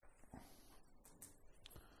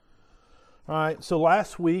All right, so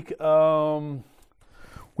last week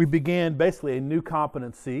we began basically a new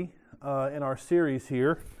competency in our series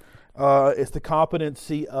here. It's the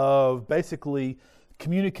competency of basically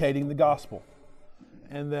communicating the gospel.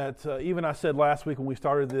 And that even I said last week when we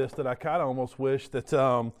started this that I kind of almost wish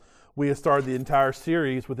that we had started the entire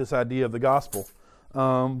series with this idea of the gospel.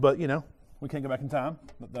 But, you know, we can't go back in time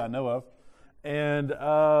that I know of. And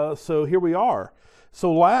so here we are.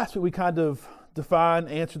 So last week we kind of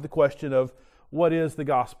answered the question of what is the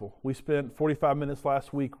gospel. We spent 45 minutes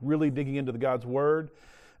last week really digging into God's Word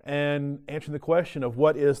and answering the question of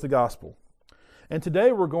what is the gospel. And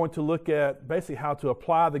today we're going to look at basically how to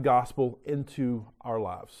apply the gospel into our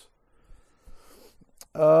lives.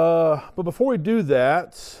 But before we do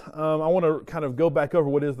that, I want to kind of go back over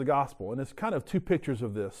what is the gospel. And it's kind of two pictures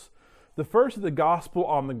of this. The first is the gospel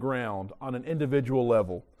on the ground, on an individual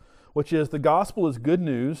level, which is the gospel is good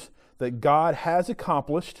news that God has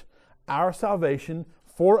accomplished our salvation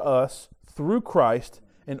for us through Christ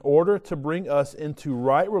in order to bring us into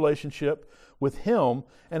right relationship with Him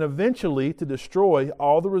and eventually to destroy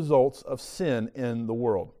all the results of sin in the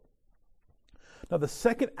world. Now, the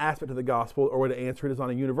second aspect of the gospel, or way to answer it, is on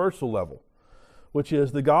a universal level, which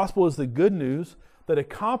is the gospel is the good news that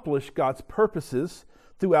accomplished God's purposes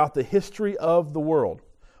throughout the history of the world,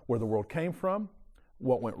 where the world came from,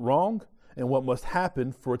 what went wrong, and what must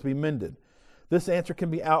happen for it to be mended. This answer can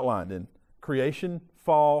be outlined in creation,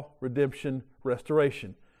 fall, redemption,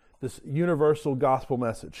 restoration, this universal gospel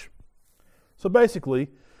message. So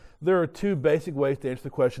basically, there are two basic ways to answer the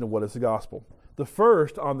question of what is the gospel. The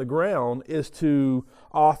first, on the ground, is to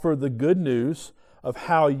offer the good news of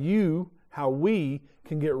how we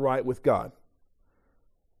can get right with God.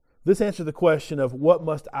 This answers the question of what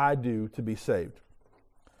must I do to be saved.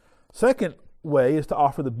 Second way is to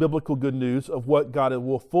offer the biblical good news of what God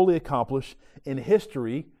will fully accomplish in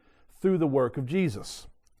history through the work of Jesus.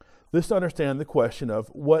 This to understand the question of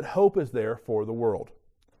what hope is there for the world.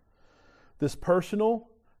 This personal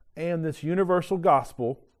and this universal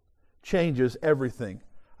gospel changes everything.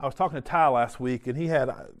 I was talking to Ty last week, and I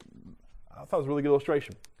thought it was a really good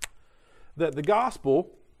illustration. That the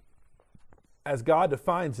gospel, as God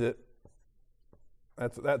defines it,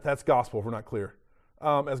 that's gospel if we're not clear.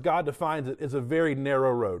 As God defines it, is a very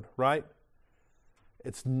narrow road, right?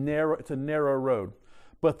 It's narrow. It's a narrow road.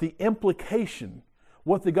 But the implication,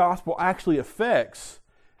 what the gospel actually affects,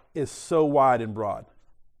 is so wide and broad.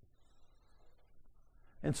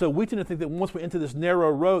 And so we tend to think that once we enter this narrow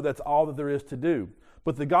road, that's all that there is to do.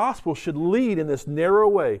 But the gospel should lead in this narrow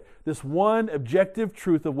way, this one objective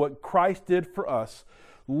truth of what Christ did for us,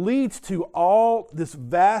 leads to all this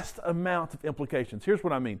vast amount of implications. Here's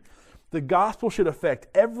what I mean. The gospel should affect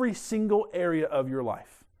every single area of your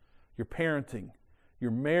life. Your parenting,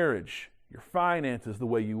 your marriage, your finances, the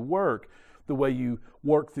way you work, the way you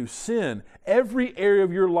work through sin. Every area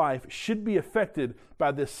of your life should be affected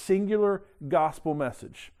by this singular gospel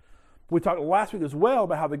message. We talked last week as well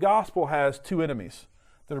about how the gospel has two enemies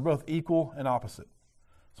that are both equal and opposite.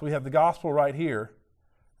 So we have the gospel right here,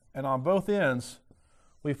 and on both ends,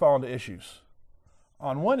 we fall into issues.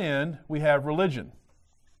 On one end, we have religion.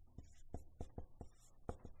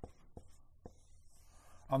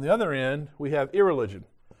 On the other end, we have irreligion.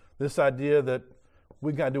 This idea that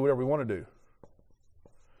we've got to do whatever we want to do.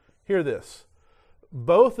 Hear this.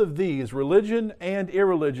 Both of these, religion and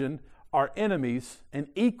irreligion, are enemies and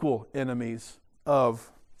equal enemies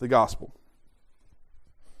of the gospel.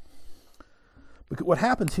 But what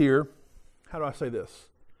happens here, how do I say this?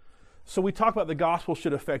 So we talk about the gospel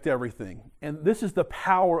should affect everything. And this is the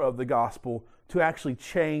power of the gospel to actually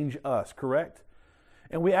change us, correct?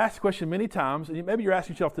 And we ask the question many times, and maybe you're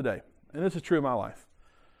asking yourself today, and this is true in my life.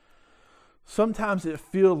 Sometimes it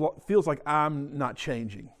feels like I'm not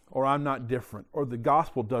changing, or I'm not different, or the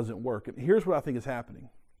gospel doesn't work. And here's what I think is happening,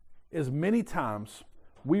 is many times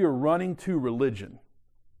we are running to religion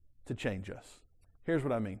to change us. Here's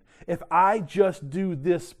what I mean. If I just do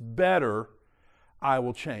this better, I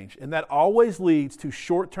will change. And that always leads to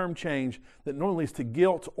short-term change that normally leads to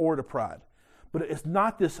guilt or to pride. But it's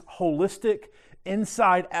not this holistic,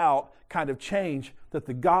 inside-out kind of change that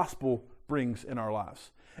the gospel brings in our lives.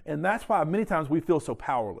 And that's why many times we feel so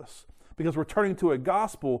powerless, because we're turning to a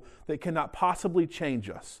gospel that cannot possibly change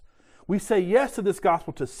us. We say yes to this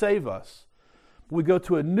gospel to save us, but we go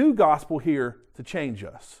to a new gospel here to change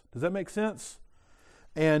us. Does that make sense?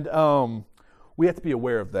 And we have to be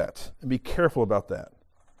aware of that and be careful about that.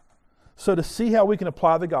 So to see how we can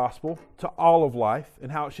apply the gospel to all of life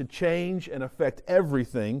and how it should change and affect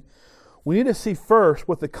everything, we need to see first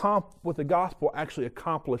what the gospel actually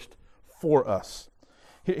accomplished for us.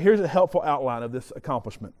 Here's a helpful outline of this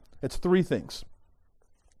accomplishment. It's three things.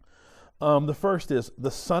 The first is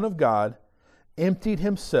the Son of God emptied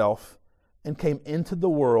himself and came into the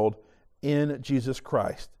world in Jesus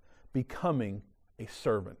Christ, becoming a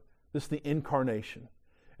servant. This is the incarnation.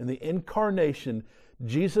 In the incarnation,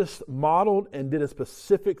 Jesus modeled and did a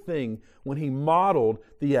specific thing when he modeled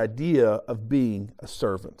the idea of being a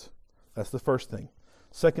servant. That's the first thing.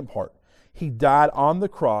 Second part, he died on the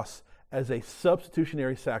cross as a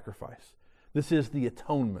substitutionary sacrifice. This is the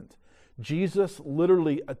atonement. Jesus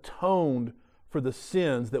literally atoned for the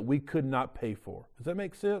sins that we could not pay for. Does that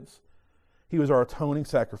make sense? He was our atoning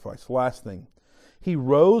sacrifice. Last thing, he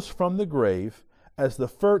rose from the grave as the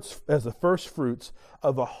first fruits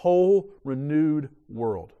of a whole renewed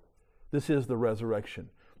world. This is the resurrection.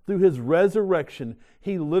 Through his resurrection,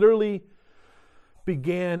 he literally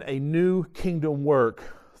began a new kingdom work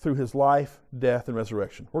through his life, death, and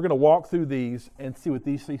resurrection. We're going to walk through these and see what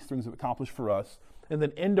these things have accomplished for us, and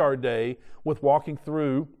then end our day with walking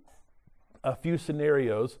through a few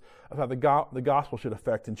scenarios of how the gospel should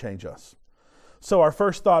affect and change us. So our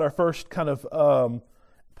first thought, our first kind of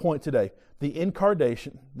point today, the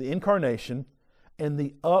incarnation, and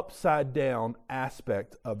the upside down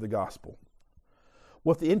aspect of the gospel.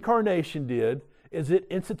 What the incarnation did is it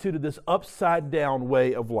instituted this upside down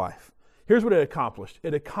way of life. Here's what it accomplished.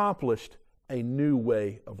 It accomplished a new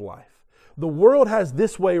way of life. The world has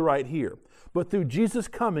this way right here, but through Jesus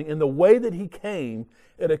coming and the way that he came,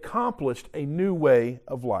 it accomplished a new way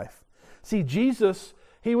of life. See, Jesus,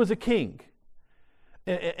 he was a king.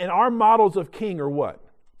 And our models of king are what?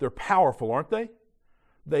 They're powerful, aren't they?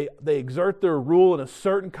 They exert their rule in a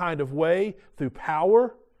certain kind of way through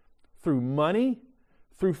power, through money,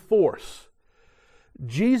 through force.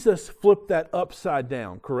 Jesus flipped that upside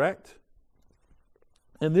down, correct?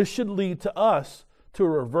 And this should lead to us to a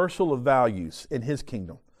reversal of values in his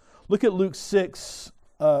kingdom. Look at Luke 6,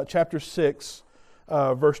 chapter 6,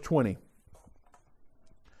 verse 20.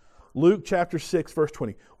 Luke chapter 6, verse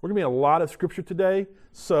 20. We're going to be in a lot of scripture today,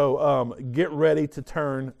 so get ready to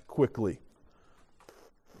turn quickly.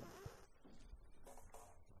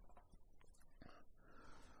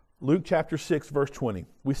 Luke chapter 6, verse 20.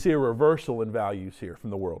 We see a reversal in values here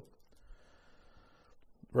from the world.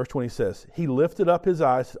 Verse 20 says, he lifted up his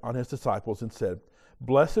eyes on his disciples and said,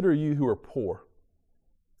 blessed are you who are poor,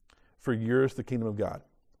 for yours is the kingdom of God.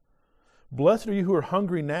 Blessed are you who are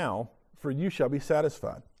hungry now, for you shall be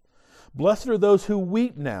satisfied. Blessed are those who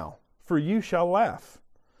weep now, for you shall laugh.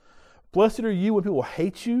 Blessed are you when people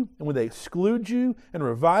hate you, and when they exclude you, and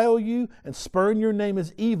revile you, and spurn your name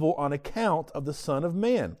as evil on account of the Son of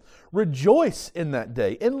Man. Rejoice in that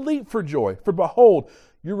day, and leap for joy, for behold,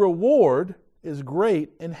 your reward is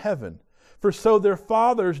great in heaven. For so their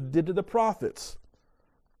fathers did to the prophets.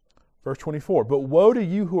 Verse 24, but woe to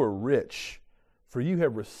you who are rich, for you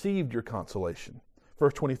have received your consolation.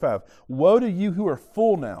 Verse 25, woe to you who are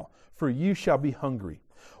full now, for you shall be hungry.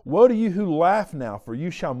 Woe to you who laugh now, for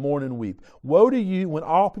you shall mourn and weep. Woe to you when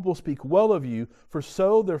all people speak well of you, for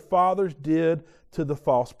so their fathers did to the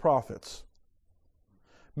false prophets.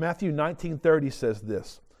 Matthew 19:30 says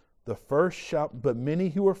this, but many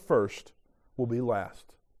who are first will be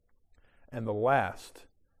last, and the last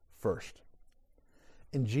first.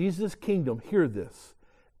 In Jesus' kingdom, hear this,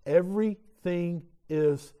 everything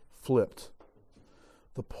is flipped.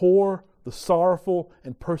 The poor, the sorrowful,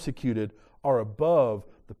 and persecuted are above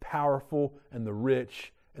the powerful and the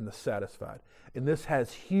rich and the satisfied. And this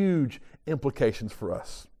has huge implications for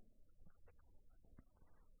us.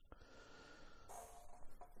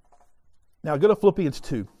 Now go to Philippians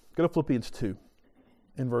 2. Go to Philippians 2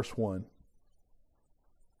 in verse 1.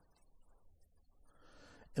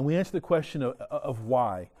 And we answer the question of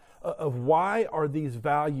why. Of why are these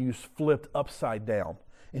values flipped upside down?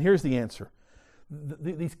 And here's the answer.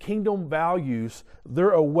 These kingdom values,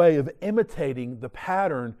 they're a way of imitating the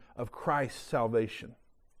pattern of Christ's salvation.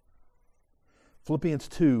 Philippians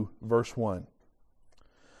 2, verse 1.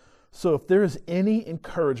 So if there is any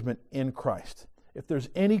encouragement in Christ, if there's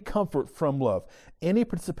any comfort from love, any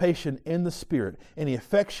participation in the Spirit, any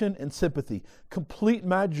affection and sympathy, complete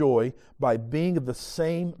my joy by being of the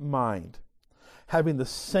same mind, having the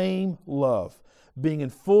same love, being in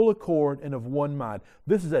full accord and of one mind.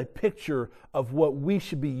 This is a picture of what we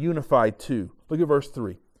should be unified to. Look at verse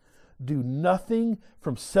 3. Do nothing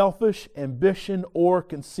from selfish ambition or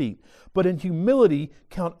conceit, but in humility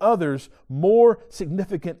count others more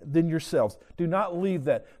significant than yourselves. Do not leave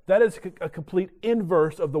that. That is a complete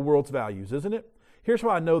inverse of the world's values, isn't it? Here's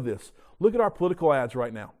why I know this. Look at our political ads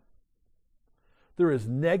right now. They're as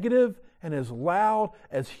negative and as loud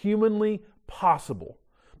as humanly possible,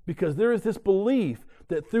 because there is this belief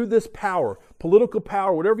that through this power, political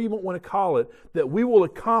power, whatever you want to call it, that we will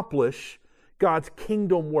accomplish God's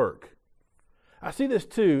kingdom work. I see this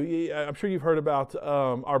too. I'm sure you've heard about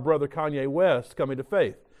our brother Kanye West coming to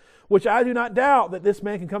faith, which I do not doubt that this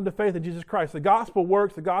man can come to faith in Jesus Christ. The gospel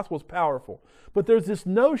works. The gospel is powerful. But there's this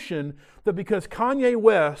notion that because Kanye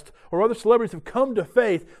West or other celebrities have come to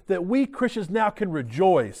faith, that we Christians now can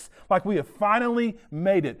rejoice, like we have finally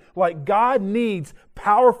made it, like God needs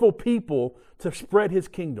powerful people to spread His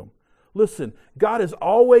kingdom. Listen, God has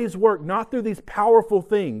always worked not through these powerful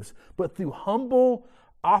things, but through humble,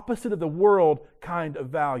 opposite of the world kind of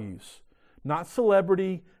values. Not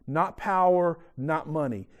celebrity, not power, not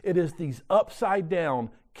money. It is these upside down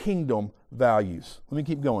kingdom values. Let me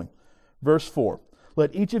keep going. Verse 4.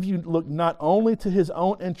 Let each of you look not only to his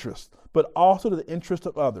own interest, but also to the interest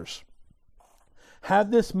of others.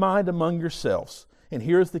 Have this mind among yourselves, and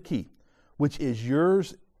here's the key, which is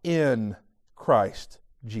yours in Christ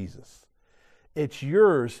Jesus. It's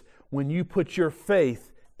yours when you put your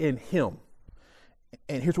faith in Him.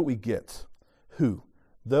 And here's what we get. Who,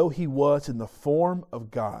 though He was in the form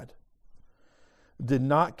of God, did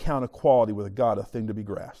not count equality with God a thing to be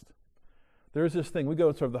grasped. There's this thing, we go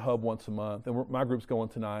and serve the Hub once a month, and my group's going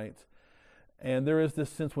tonight. And there is this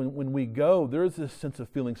sense when we go, there is this sense of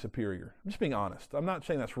feeling superior. I'm just being honest. I'm not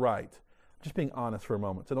saying that's right. I'm just being honest for a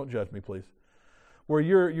moment, so don't judge me, please. Where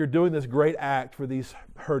you're doing this great act for these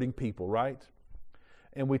hurting people, right?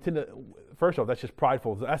 And we tend to, first off, that's just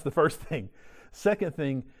prideful. That's the first thing. Second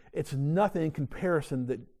thing, it's nothing in comparison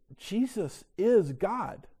that Jesus is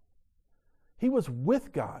God. He was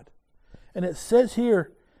with God. And it says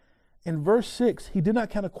here in verse 6, He did not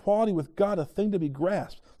count equality with God a thing to be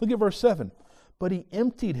grasped. Look at verse 7. But He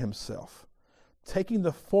emptied Himself, taking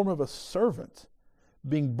the form of a servant,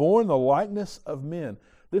 being born in the likeness of men.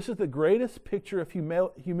 This is the greatest picture of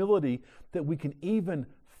humility that we can even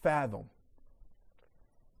fathom.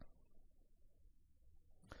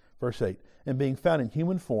 Verse 8, and being found in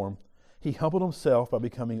human form, He humbled Himself by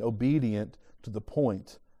becoming obedient to the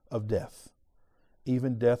point of death,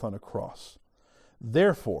 even death on a cross.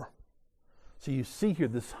 Therefore, so you see here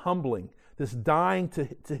this humbling, this dying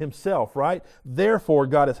to Himself, right? Therefore,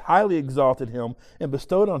 God has highly exalted Him and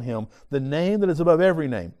bestowed on Him the name that is above every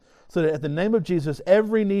name, so that at the name of Jesus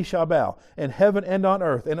every knee shall bow, in heaven and on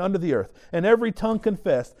earth and under the earth, and every tongue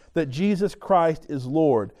confess that Jesus Christ is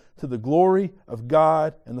Lord, to the glory of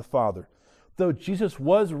God and the Father. Though Jesus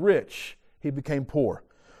was rich, He became poor.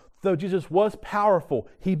 Though Jesus was powerful,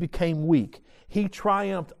 He became weak. He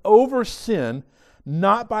triumphed over sin,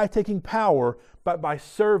 not by taking power, but by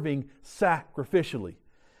serving sacrificially.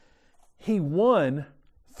 He won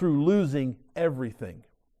through losing everything.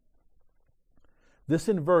 This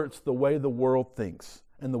inverts the way the world thinks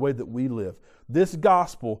and the way that we live. This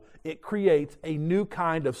gospel, it creates a new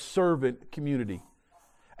kind of servant community.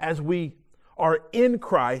 As we are in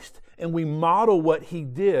Christ and we model what He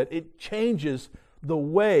did, it changes the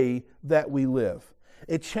way that we live.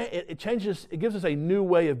 It changes, it gives us a new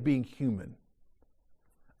way of being human.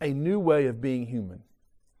 A new way of being human.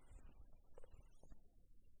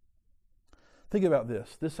 Think about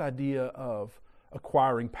this idea of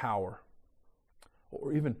acquiring power,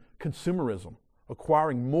 or even consumerism,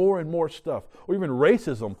 acquiring more and more stuff, or even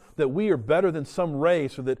racism, that we are better than some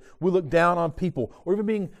race, or that we look down on people, or even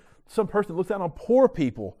being some person that looks down on poor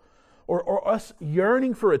people, or us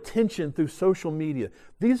yearning for attention through social media.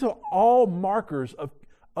 These are all markers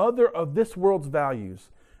of this world's values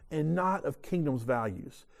and not of kingdom's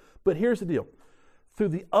values. But here's the deal. Through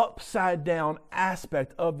the upside down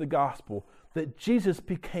aspect of the gospel, that Jesus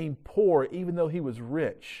became poor even though He was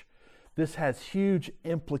rich, this has huge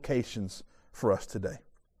implications for us today.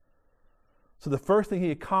 So the first thing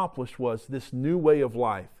He accomplished was this new way of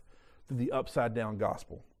life through the upside down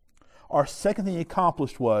gospel. Our second thing He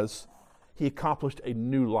accomplished was He accomplished a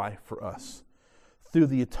new life for us through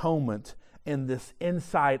the atonement and this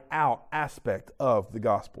inside out aspect of the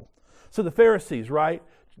gospel. So the Pharisees, right?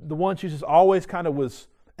 The ones Jesus always kind of was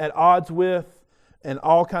at odds with and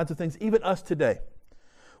all kinds of things, even us today.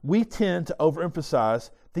 We tend to overemphasize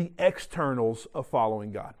the externals of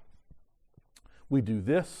following God. We do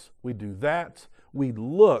this, we do that, we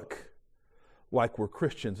look like we're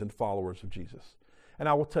Christians and followers of Jesus. And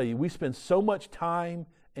I will tell you, we spend so much time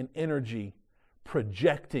and energy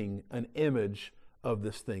projecting an image of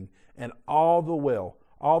this thing, and all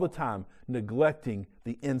the time neglecting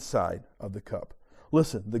the inside of the cup.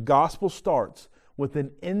 Listen, the gospel starts with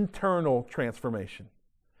an internal transformation,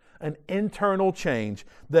 an internal change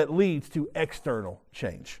that leads to external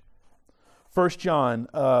change. 1 John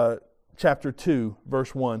chapter 2,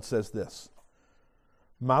 verse 1 says this,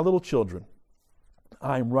 "My little children,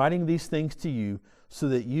 I am writing these things to you so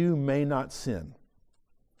that you may not sin.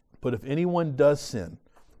 But if anyone does sin,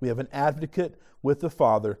 we have an advocate with the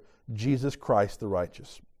Father, Jesus Christ the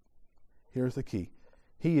righteous. Here's the key.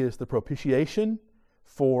 He is the propitiation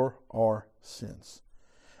for our sins.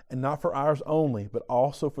 And not for ours only, but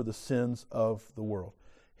also for the sins of the world.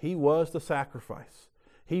 He was the sacrifice.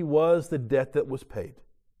 He was the debt that was paid.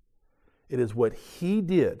 It is what He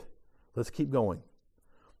did. Let's keep going.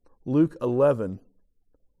 Luke 11,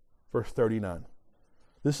 verse 39.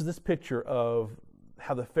 This is this picture of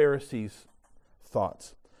how the Pharisees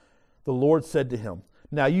thought. The Lord said to him,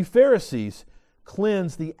 "Now you Pharisees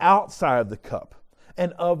cleanse the outside of the cup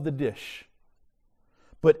and of the dish,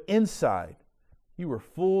 but inside you are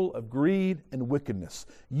full of greed and wickedness.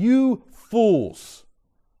 You fools."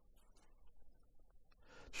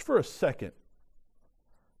 Just for a second,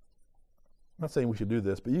 I'm not saying we should do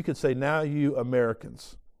this, but you could say, now you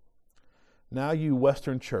Americans, now you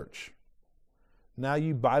Western Church, now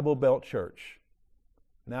you Bible Belt Church,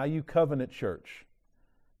 now you Covenant Church,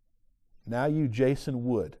 now you Jason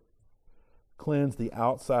Wood, cleanse the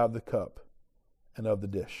outside of the cup and of the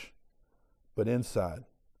dish, but inside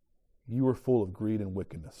you are full of greed and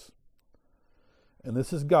wickedness. And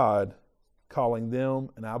this is God calling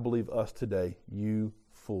them, and I believe us today, you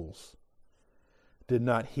fools. Did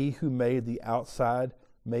not He who made the outside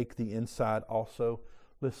make the inside also?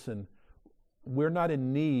 Listen, we're not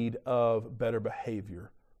in need of better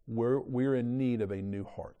behavior. We're in need of a new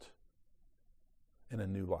heart and a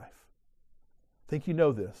new life. I think you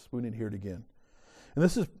know this. We need to hear it again. And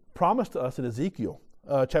this is promised to us in Ezekiel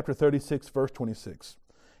chapter 36, verse 26.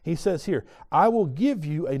 He says here, "I will give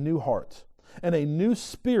you a new heart, and a new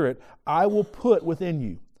spirit I will put within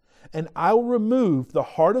you, and I will remove the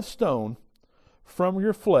heart of stone from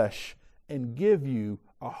your flesh and give you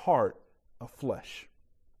a heart of flesh."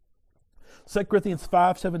 2 Corinthians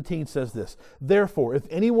 5:17 says this, "Therefore, if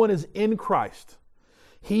anyone is in Christ,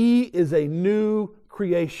 he is a new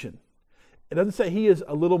creation." It doesn't say he is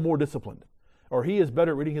a little more disciplined, or he is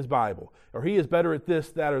better at reading his Bible, or he is better at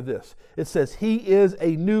this, that, or this. It says he is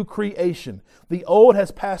a new creation. The old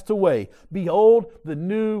has passed away. Behold, the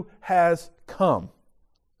new has come.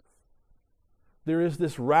 There is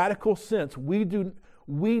this radical sense we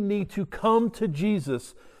need to come to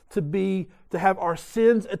Jesus to have our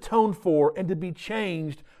sins atoned for and to be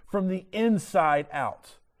changed from the inside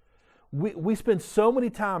out. We spend so many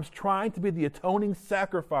times trying to be the atoning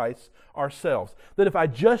sacrifice ourselves, that if I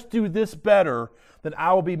just do this better, then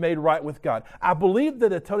I will be made right with God. I believe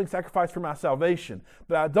that atoning sacrifice for my salvation,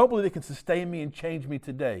 but I don't believe it can sustain me and change me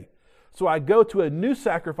today. So I go to a new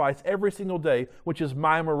sacrifice every single day, which is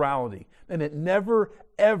my morality. And it never,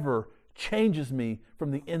 ever changes me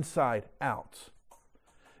from the inside out.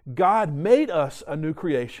 God made us a new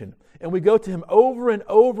creation, and we go to Him over and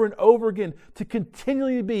over and over again to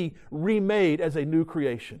continually be remade as a new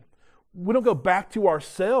creation. We don't go back to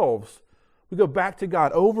ourselves. We go back to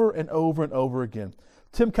God over and over and over again.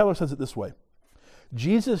 Tim Keller says it this way: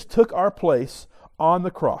 Jesus took our place on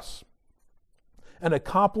the cross and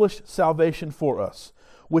accomplished salvation for us,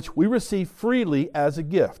 which we receive freely as a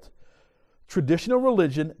gift. Traditional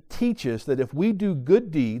religion teaches that if we do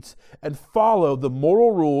good deeds and follow the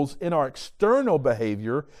moral rules in our external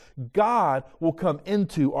behavior, God will come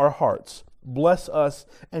into our hearts, bless us,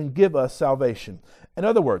 and give us salvation. In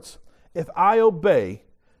other words, if I obey,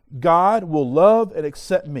 God will love and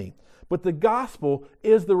accept me. But the gospel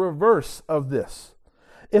is the reverse of this.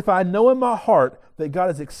 If I know in my heart that God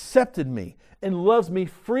has accepted me and loves me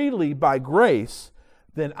freely by grace,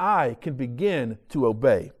 then I can begin to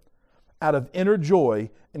obey out of inner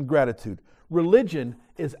joy and gratitude. Religion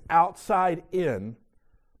is outside in,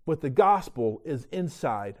 but the gospel is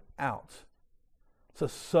inside out. It's a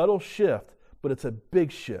subtle shift, but it's a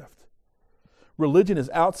big shift. Religion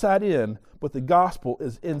is outside in, but the gospel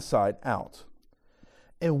is inside out.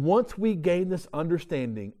 And once we gain this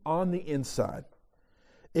understanding on the inside,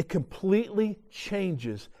 it completely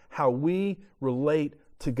changes how we relate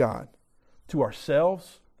to God, to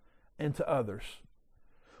ourselves, and to others.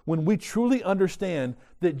 When we truly understand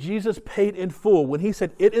that Jesus paid in full, when He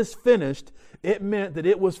said, "It is finished," it meant that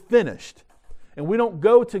it was finished. And we don't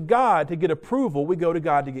go to God to get approval, we go to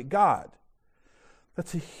God to get God.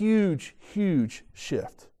 That's a huge, huge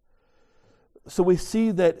shift. So we see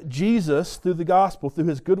that Jesus, through the gospel, through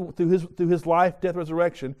his life, death,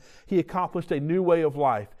 resurrection, He accomplished a new way of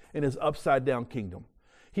life in His upside-down kingdom.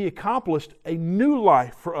 He accomplished a new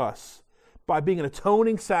life for us by being an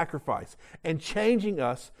atoning sacrifice and changing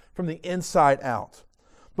us from the inside out.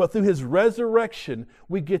 But through His resurrection,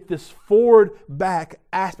 we get this forward back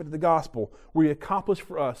aspect of the gospel where He accomplished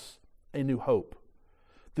for us a new hope.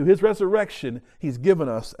 Through his resurrection, he's given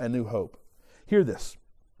us a new hope. Hear this.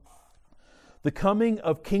 The coming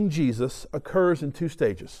of King Jesus occurs in two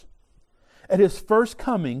stages. At his first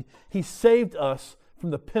coming, he saved us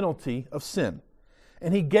from the penalty of sin,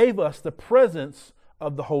 and he gave us the presence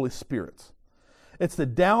of the Holy Spirit. It's the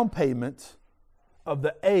down payment of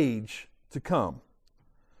the age to come.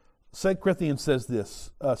 2 Corinthians says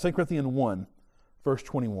this, 2 Corinthians 1, verse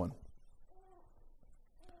 21.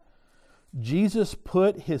 Jesus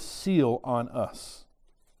put his seal on us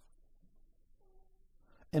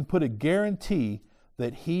and put a guarantee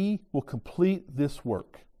that he will complete this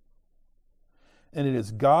work. And it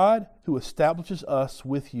is God who establishes us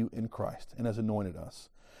with you in Christ and has anointed us,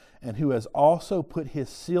 and who has also put his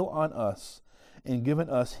seal on us and given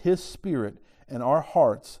us his Spirit in our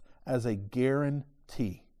hearts as a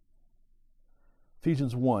guarantee.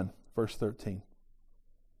 Ephesians 1, verse 13.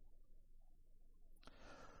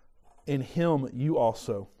 In him you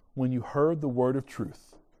also, when you heard the word of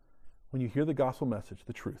truth, when you hear the gospel message,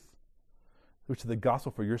 the truth, which is the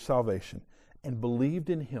gospel for your salvation, and believed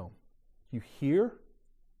in him, you hear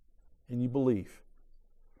and you believe.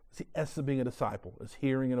 It's the essence of being a disciple, is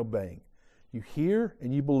hearing and obeying. You hear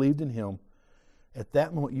and you believed in him. At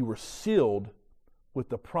that moment you were sealed with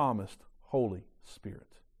the promised Holy Spirit.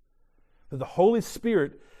 That the Holy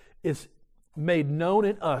Spirit is made known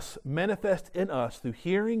in us, manifest in us through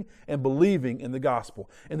hearing and believing in the gospel.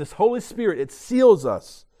 And this Holy Spirit, it seals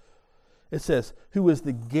us. It says, who is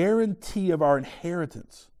the guarantee of our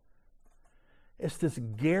inheritance. It's this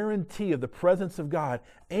guarantee of the presence of God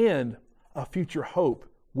and a future hope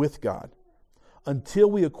with God until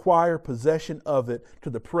we acquire possession of it to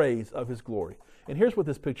the praise of his glory. And here's what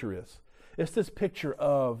this picture is. It's this picture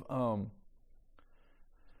of,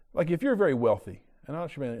 like if you're very wealthy, and I'm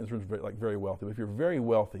not sure in this room is very wealthy, but if you're very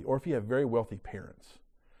wealthy, or if you have very wealthy parents,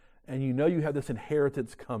 and you know you have this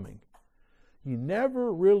inheritance coming, you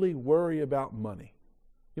never really worry about money.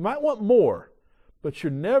 You might want more, but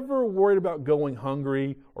you're never worried about going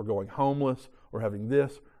hungry or going homeless or having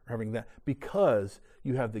this or having that because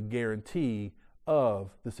you have the guarantee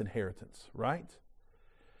of this inheritance, right?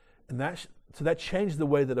 And so that changes the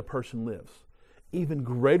way that a person lives. Even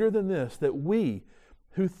greater than this, that we,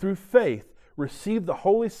 who through faith receive the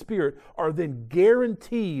Holy Spirit, are then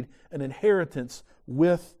guaranteed an inheritance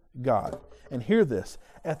with God. And hear this,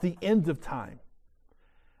 at the end of time,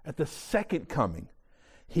 at the second coming,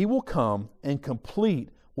 he will come and complete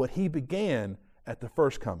what he began at the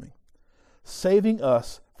first coming, saving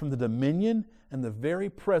us from the dominion and the very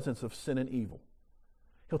presence of sin and evil.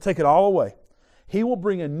 He'll take it all away. He will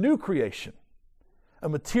bring a new creation, a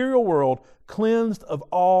material world cleansed of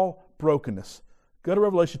all brokenness. Go to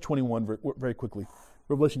Revelation 21 very quickly.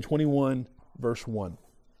 Revelation 21, verse 1.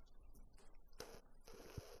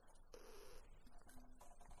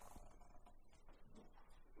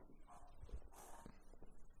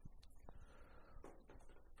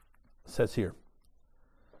 It says here,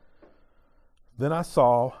 then I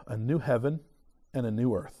saw a new heaven and a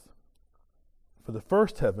new earth. For the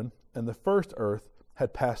first heaven and the first earth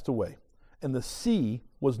had passed away, and the sea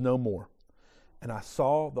was no more. And I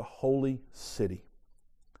saw the holy city,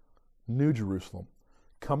 New Jerusalem,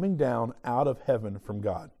 coming down out of heaven from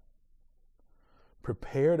God,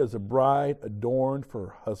 prepared as a bride adorned for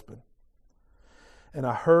her husband. And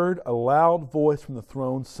I heard a loud voice from the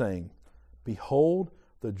throne saying, behold,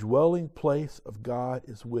 the dwelling place of God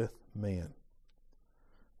is with man.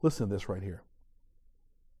 Listen to this right here.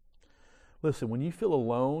 Listen, when you feel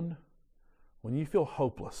alone, when you feel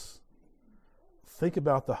hopeless, think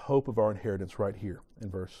about the hope of our inheritance right here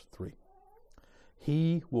in verse 3.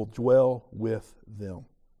 He will dwell with them,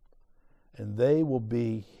 and they will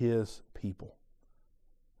be his people.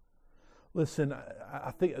 Listen,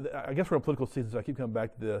 I guess we're in political season, so I keep coming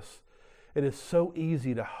back to this. It is so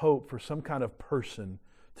easy to hope for some kind of person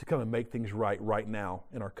to come and make things right now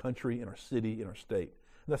in our country, in our city, in our state.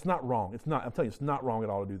 And that's not wrong. It's not. I'm telling you, it's not wrong at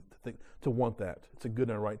all to want that. It's a good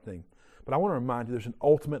and a right thing. But I want to remind you, there's an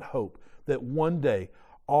ultimate hope that one day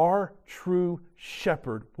our true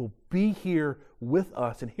shepherd will be here with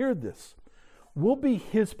us. And hear this, we'll be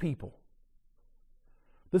his people.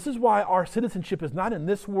 This is why our citizenship is not in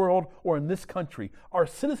this world or in this country. Our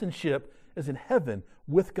citizenship is in heaven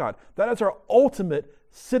with God. That is our ultimate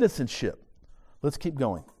citizenship. Let's keep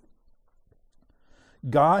going.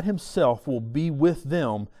 God himself will be with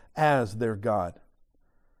them as their God.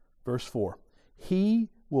 Verse 4, he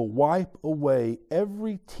will wipe away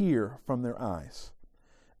every tear from their eyes,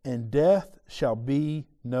 and death shall be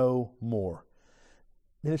no more.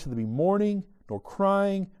 Neither shall there be mourning, nor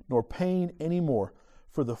crying, nor pain any more,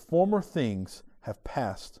 for the former things have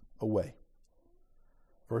passed away.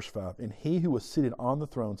 Verse 5, and he who was seated on the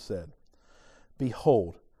throne said,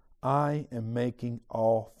 behold, I am making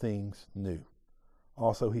all things new.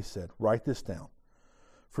 Also he said, write this down,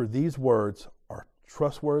 for these words are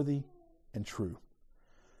trustworthy and true.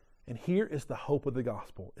 And here is the hope of the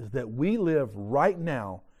gospel, is that we live right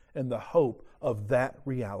now in the hope of that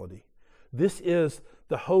reality. This is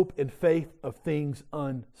the hope and faith of things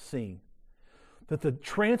unseen. That the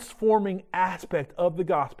transforming aspect of the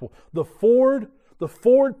gospel, the forward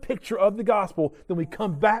picture of the gospel, then we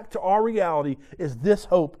come back to our reality, is this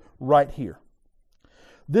hope right here.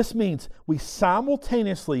 This means we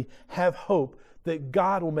simultaneously have hope that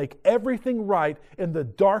God will make everything right in the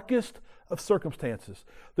darkest of circumstances.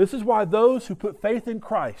 This is why those who put faith in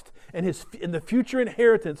Christ and in the future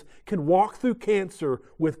inheritance can walk through cancer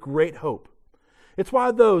with great hope. It's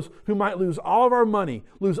why those who might lose all of our money,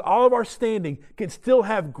 lose all of our standing, can still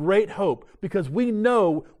have great hope, because we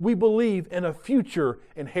know, we believe in a future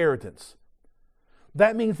inheritance.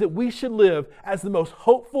 That means that we should live as the most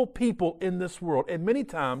hopeful people in this world. And many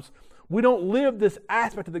times, we don't live this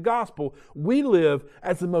aspect of the gospel. We live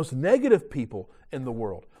as the most negative people in the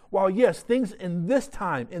world. While yes, things in this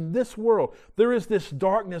time, in this world, there is this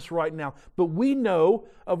darkness right now, but we know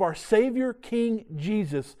of our Savior, King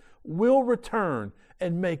Jesus, will return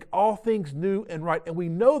and make all things new and right. And we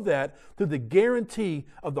know that through the guarantee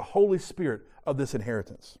of the Holy Spirit of this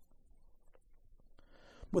inheritance.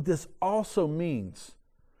 But this also means,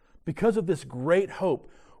 because of this great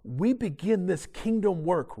hope, we begin this kingdom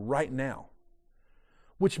work right now.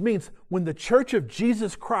 Which means when the church of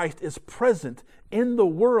Jesus Christ is present in the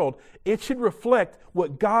world, it should reflect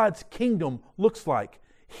what God's kingdom looks like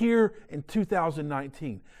here in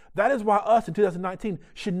 2019. That is why us in 2019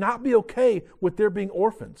 should not be okay with there being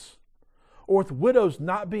orphans, or with widows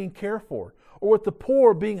not being cared for, or with the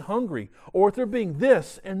poor being hungry, or with there being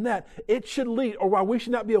this and that. It should lead, or why we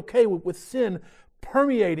should not be okay with sin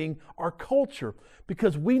permeating our culture,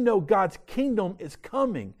 because we know God's kingdom is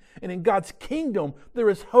coming. And in God's kingdom, there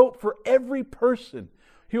is hope for every person.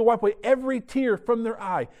 He'll wipe away every tear from their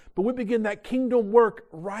eye. But we begin that kingdom work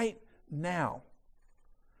right now.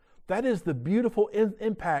 That is the beautiful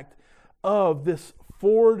impact of this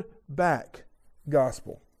forward back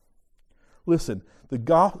gospel. Listen, the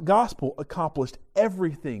gospel accomplished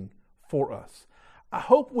everything for us. I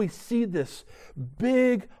hope we see this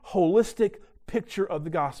big, holistic picture of the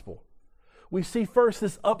gospel. We see first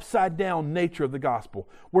this upside down nature of the gospel,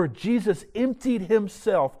 where Jesus emptied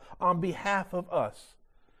himself on behalf of us.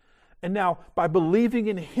 And now, by believing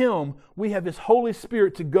in him, we have his Holy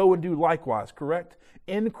Spirit to go and do likewise, correct?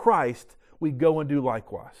 In Christ, we go and do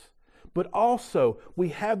likewise. But also, we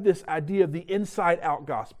have this idea of the inside-out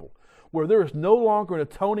gospel, where there is no longer an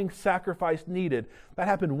atoning sacrifice needed. That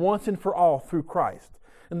happened once and for all through Christ.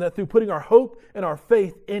 And that through putting our hope and our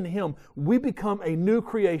faith in him, we become a new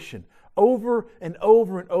creation over and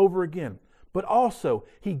over and over again. But also,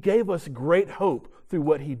 he gave us great hope through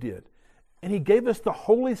what he did. And he gave us the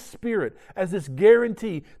Holy Spirit as this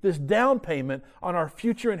guarantee, this down payment on our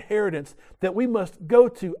future inheritance that we must go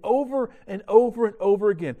to over and over and over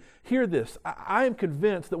again. Hear this. I am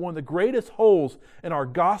convinced that one of the greatest holes in our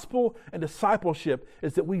gospel and discipleship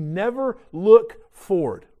is that we never look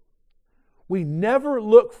forward. We never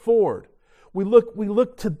look forward. We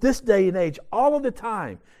look to this day and age all of the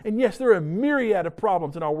time. And yes, there are a myriad of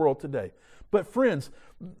problems in our world today. But friends,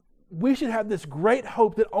 we should have this great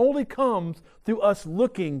hope that only comes through us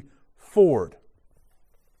looking forward.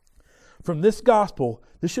 From this gospel,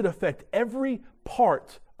 this should affect every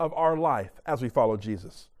part of our life as we follow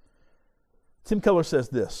Jesus. Tim Keller says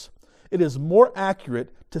this: it is more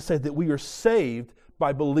accurate to say that we are saved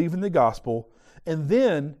by believing the gospel, and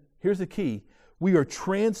then, here's the key, we are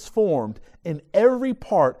transformed in every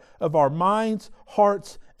part of our minds,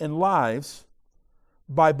 hearts, and lives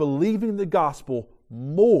by believing the gospel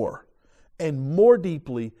more and more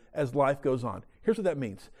deeply as life goes on. Here's what that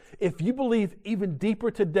means. If you believe even deeper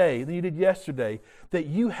today than you did yesterday that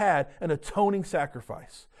you had an atoning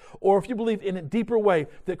sacrifice, or if you believe in a deeper way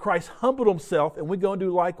that Christ humbled himself and we go and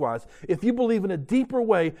do likewise, if you believe in a deeper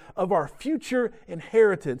way of our future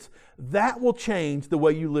inheritance, that will change the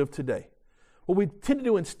way you live today. What we tend to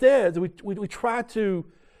do instead is we try to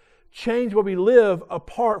change where we live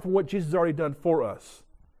apart from what Jesus has already done for us.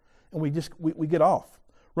 And we get off.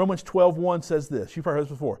 Romans 12:1 says this. You've heard this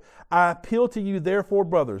before. I appeal to you, therefore,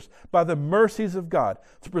 brothers, by the mercies of God,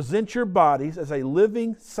 to present your bodies as a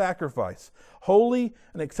living sacrifice, holy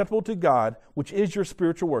and acceptable to God, which is your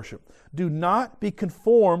spiritual worship. Do not be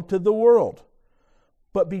conformed to the world,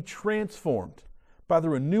 but be transformed by the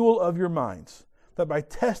renewal of your minds, that by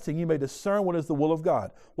testing you may discern what is the will of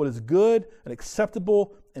God, what is good and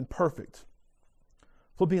acceptable and perfect.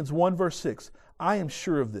 Philippians 1 verse 6, I am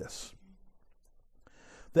sure of this,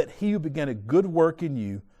 that he who began a good work in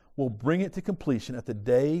you will bring it to completion at the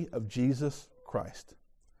day of Jesus Christ.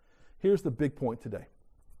 Here's the big point today.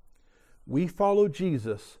 We follow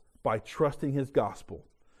Jesus by trusting his gospel,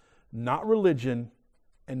 not religion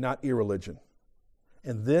and not irreligion.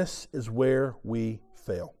 And this is where we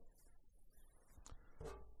fail.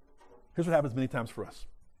 Here's what happens many times for us.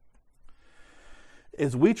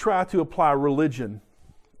 Is we try to apply religion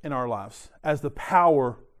in our lives as the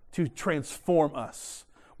power to transform us.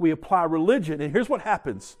 We apply religion, and here's what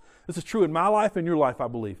happens. This is true in my life and your life, I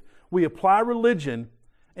believe. We apply religion,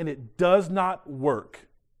 and it does not work.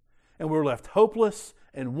 And we're left hopeless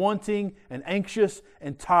and wanting and anxious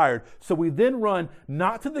and tired. So we then run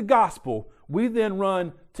not to the gospel, we then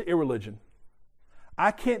run to irreligion. I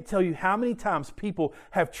can't tell you how many times people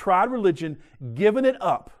have tried religion, given it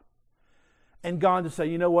up, and gone to say,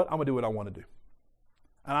 you know what, I'm going to do what I want to do.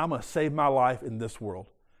 And I'm going to save my life in this world.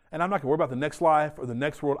 And I'm not going to worry about the next life or the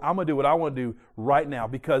next world. I'm going to do what I want to do right now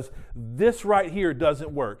because this right here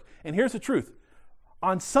doesn't work. And here's the truth.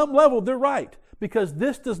 On some level, they're right because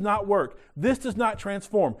this does not work. This does not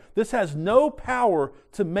transform. This has no power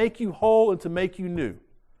to make you whole and to make you new.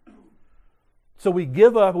 So we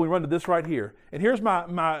give up and we run to this right here. And here's what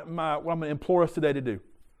I'm going to implore us today to do.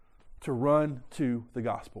 To run to the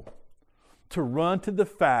gospel. To run to the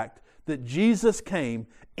fact that Jesus came,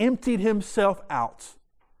 emptied himself out,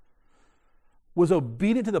 was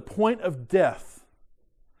obedient to the point of death,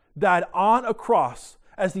 died on a cross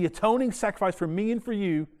as the atoning sacrifice for me and for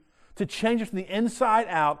you to change us from the inside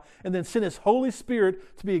out, and then send his Holy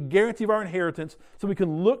Spirit to be a guarantee of our inheritance so we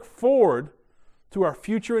can look forward to our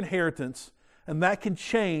future inheritance, and that can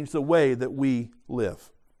change the way that we live.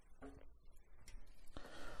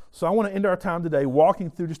 So I want to end our time today walking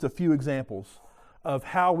through just a few examples of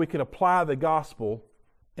how we can apply the gospel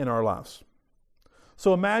in our lives.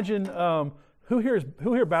 So imagine, who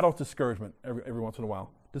here battles discouragement every once in a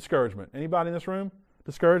while? Discouragement. Anybody in this room?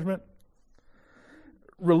 Discouragement?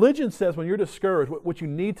 Religion says when you're discouraged, what you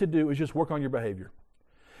need to do is just work on your behavior.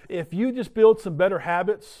 If you just build some better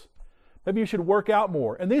habits, maybe you should work out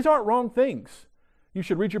more. And these aren't wrong things. You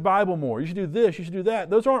should read your Bible more. You should do this. You should do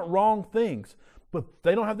that. Those aren't wrong things. But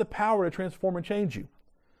they don't have the power to transform and change you.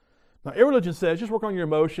 Now, irreligion says just work on your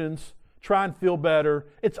emotions. Try and feel better.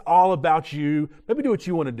 It's all about you. Maybe do what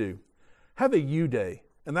you want to do. Have a you day.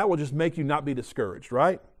 And that will just make you not be discouraged,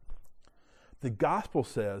 right? The gospel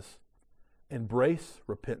says embrace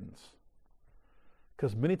repentance.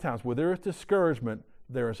 Because many times where there is discouragement,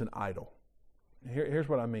 there is an idol. Here's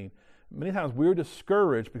what I mean. Many times we're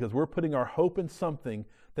discouraged because we're putting our hope in something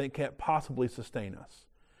that can't possibly sustain us.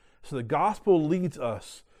 So the gospel leads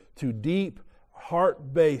us to deep,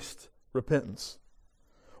 heart-based repentance.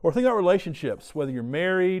 Or think about relationships, whether you're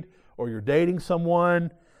married or you're dating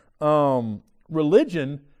someone.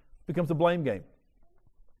 Religion becomes a blame game.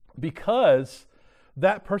 Because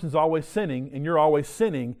that person's always sinning and you're always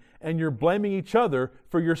sinning and you're blaming each other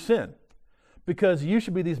for your sin. Because you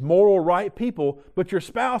should be these moral right people, but your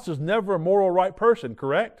spouse is never a moral right person,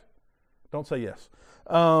 correct? Don't say yes.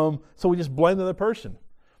 So we just blame the other person.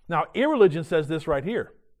 Now, irreligion says this right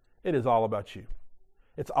here. It is all about you.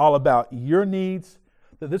 It's all about your needs,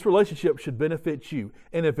 that this relationship should benefit you.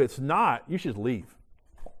 And if it's not, you should leave.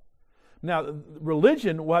 Now,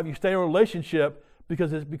 religion will have you stay in a relationship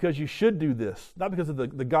because you should do this, not because of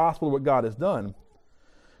the gospel or what God has done.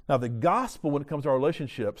 Now, the gospel, when it comes to our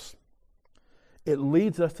relationships, it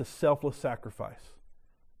leads us to selfless sacrifice.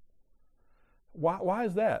 Why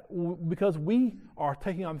is that? Because we are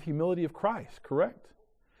taking on the humility of Christ, correct?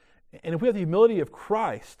 And if we have the humility of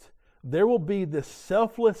Christ, there will be this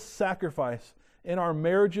selfless sacrifice in our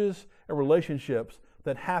marriages and relationships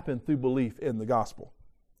that happen through belief in the gospel.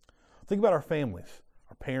 Think about our families,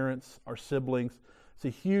 our parents, our siblings. It's a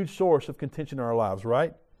huge source of contention in our lives,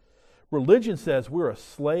 right? Religion says we're a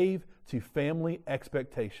slave to family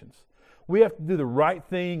expectations. We have to do the right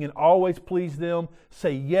thing and always please them,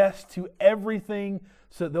 say yes to everything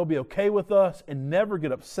so that they'll be okay with us and never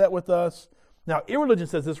get upset with us. Now, irreligion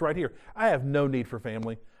says this right here. I have no need for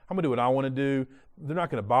family. I'm going to do what I want to do. They're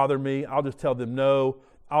not going to bother me. I'll just tell them no.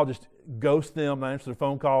 I'll just ghost them, not answer their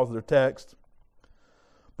phone calls or their texts.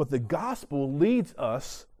 But the gospel leads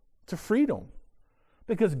us to freedom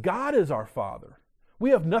because God is our Father.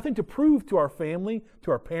 We have nothing to prove to our family,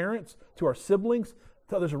 to our parents, to our siblings,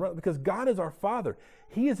 to others around, because God is our Father.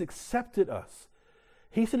 He has accepted us.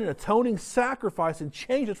 He sent an atoning sacrifice and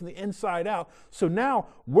changed us from the inside out. So now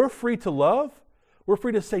we're free to love. We're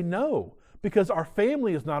free to say no Because our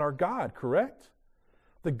family is not our God, correct?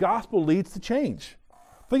 The gospel leads to change.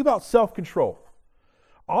 Think about self-control.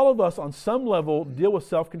 All of us on some level deal with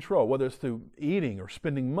self-control, whether it's through eating or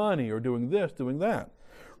spending money or doing this, doing that.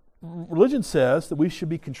 Religion says that we should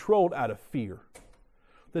be controlled out of fear.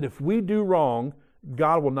 That if we do wrong,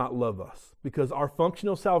 God will not love us because our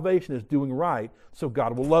functional salvation is doing right, so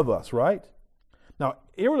God will love us, right? Now,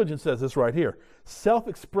 irreligion says this right here.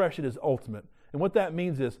 Self-expression is ultimate. And what that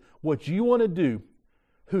means is what you want to do,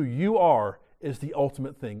 who you are, is the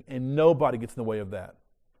ultimate thing, and nobody gets in the way of that.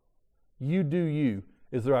 You do you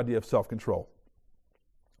is their idea of self-control.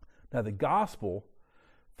 Now, the gospel,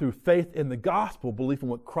 through faith in the gospel, belief in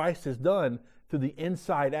what Christ has done through the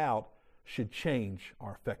inside out, should change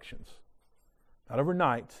our affections. Not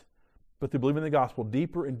overnight, but through believing in the gospel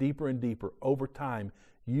deeper and deeper and deeper, over time,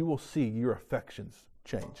 you will see your affections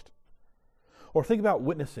changed. Or think about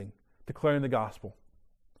witnessing, declaring the gospel.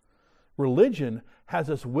 Religion has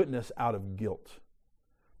us witness out of guilt.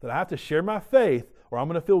 That I have to share my faith or I'm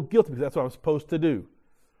going to feel guilty because that's what I'm supposed to do.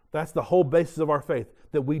 That's the whole basis of our faith,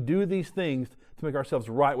 that we do these things to make ourselves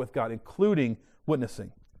right with God, including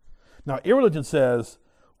witnessing. Now, irreligion says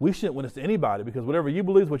we shouldn't witness to anybody because whatever you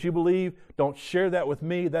believe is what you believe. Don't share that with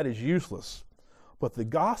me. That is useless. But the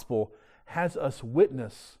gospel has us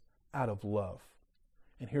witness out of love.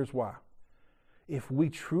 And here's why. If we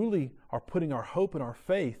truly are putting our hope and our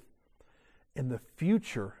faith in the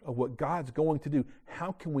future of what God's going to do,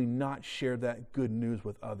 how can we not share that good news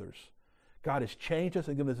with others? God has changed us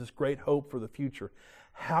and given us this great hope for the future.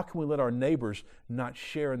 How can we let our neighbors not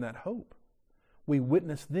share in that hope? We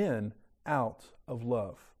witness then out of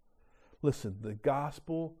love. Listen, the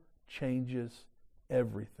gospel changes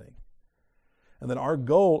everything. And then our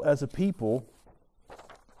goal as a people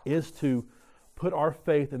is to put our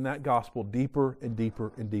faith in that gospel deeper and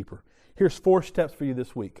deeper and deeper. Here's 4 steps for you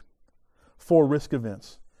this week. 4 risk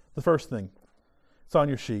events. The first thing, it's on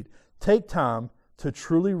your sheet. Take time to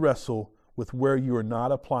truly wrestle with where you are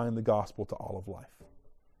not applying the gospel to all of life.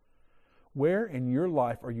 Where in your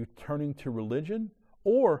life are you turning to religion,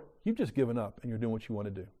 or you've just given up and you're doing what you want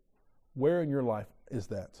to do? Where in your life is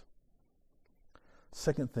that?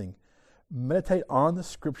 Second thing, meditate on the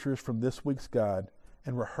scriptures from this week's guide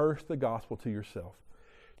and rehearse the gospel to yourself.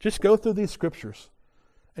 Just go through these scriptures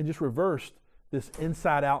and just reverse this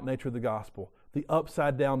inside-out nature of the gospel, the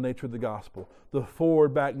upside-down nature of the gospel, the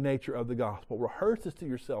forward-back nature of the gospel. Rehearse this to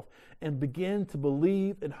yourself and begin to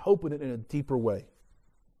believe and hope in it in a deeper way.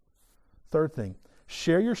 Third thing,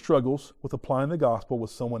 share your struggles with applying the gospel with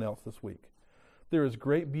someone else this week. There is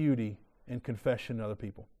great beauty in confession in other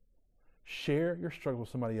people. Share your struggle with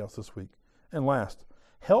somebody else this week. And last,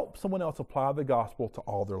 help someone else apply the gospel to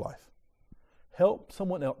all their life. Help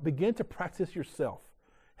someone else. Begin to practice yourself,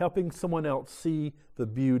 helping someone else see the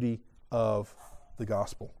beauty of the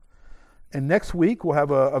gospel. And next week, we'll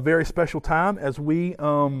have a very special time as we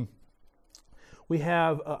have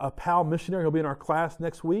a PAL missionary who'll be in our class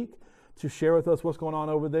next week to share with us what's going on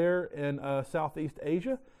over there in Southeast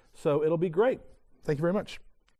Asia. So it'll be great. Thank you very much.